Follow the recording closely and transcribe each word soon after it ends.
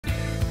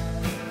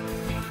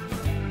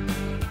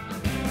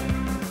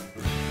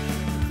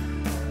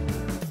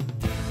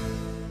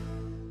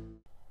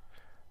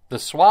The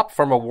swap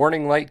from a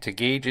warning light to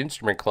gauge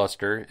instrument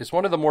cluster is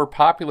one of the more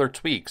popular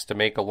tweaks to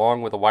make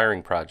along with a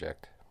wiring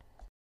project.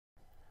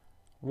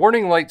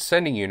 Warning light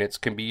sending units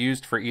can be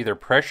used for either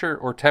pressure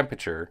or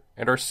temperature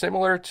and are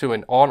similar to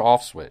an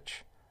on-off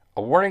switch.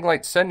 A warning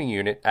light sending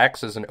unit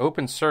acts as an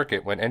open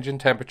circuit when engine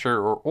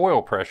temperature or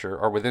oil pressure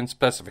are within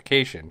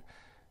specification,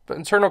 but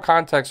internal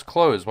contacts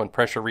close when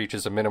pressure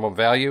reaches a minimum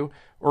value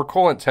or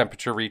coolant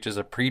temperature reaches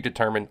a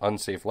predetermined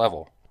unsafe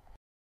level.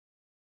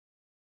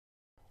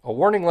 A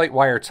warning light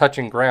wire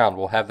touching ground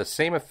will have the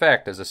same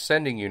effect as a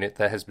sending unit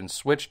that has been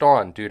switched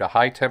on due to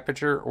high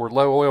temperature or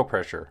low oil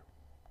pressure.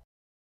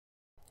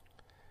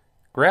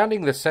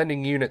 Grounding the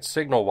sending unit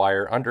signal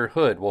wire under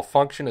hood will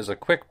function as a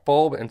quick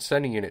bulb and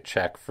sending unit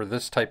check for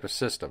this type of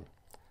system.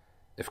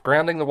 If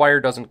grounding the wire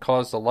doesn't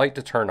cause the light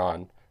to turn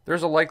on,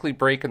 there's a likely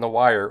break in the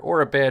wire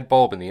or a bad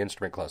bulb in the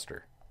instrument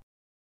cluster.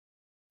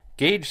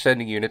 Gauge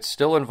sending units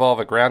still involve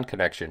a ground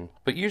connection,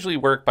 but usually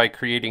work by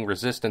creating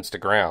resistance to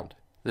ground.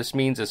 This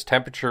means as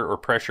temperature or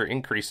pressure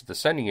increase at the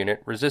sending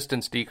unit,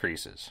 resistance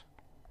decreases.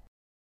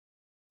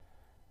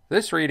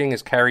 This reading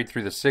is carried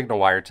through the signal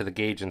wire to the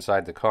gauge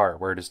inside the car,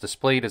 where it is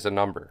displayed as a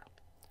number.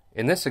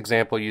 In this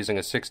example using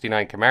a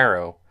 69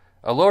 Camaro,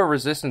 a lower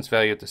resistance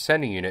value at the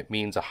sending unit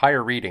means a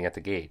higher reading at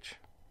the gauge.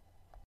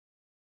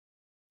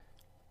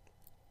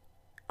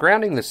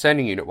 Grounding the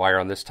sending unit wire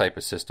on this type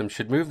of system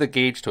should move the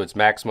gauge to its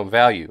maximum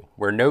value,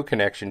 where no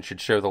connection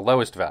should show the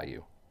lowest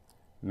value.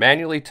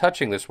 Manually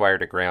touching this wire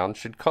to ground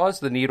should cause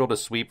the needle to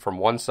sweep from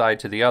one side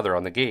to the other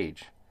on the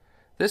gauge.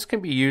 This can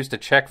be used to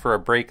check for a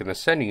break in the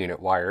sending unit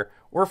wire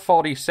or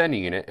faulty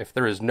sending unit if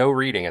there is no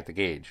reading at the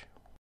gauge.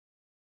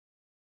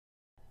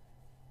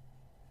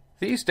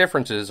 These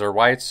differences are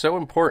why it's so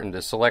important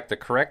to select the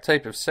correct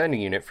type of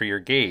sending unit for your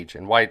gauge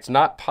and why it's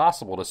not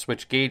possible to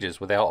switch gauges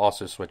without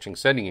also switching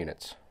sending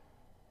units.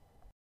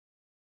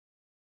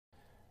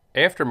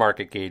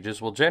 Aftermarket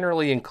gauges will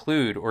generally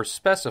include or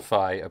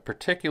specify a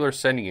particular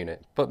sending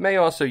unit, but may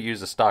also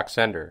use a stock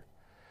sender.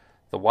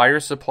 The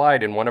wires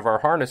supplied in one of our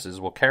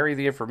harnesses will carry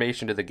the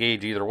information to the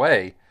gauge either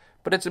way,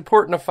 but it's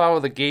important to follow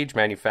the gauge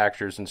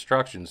manufacturer's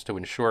instructions to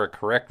ensure a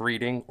correct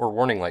reading or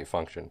warning light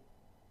function.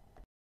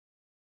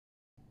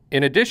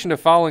 In addition to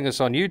following us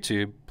on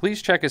YouTube,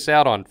 please check us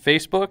out on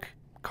Facebook,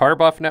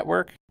 CarBuff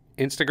Network,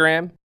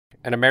 Instagram,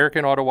 and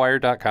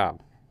AmericanAutoWire.com.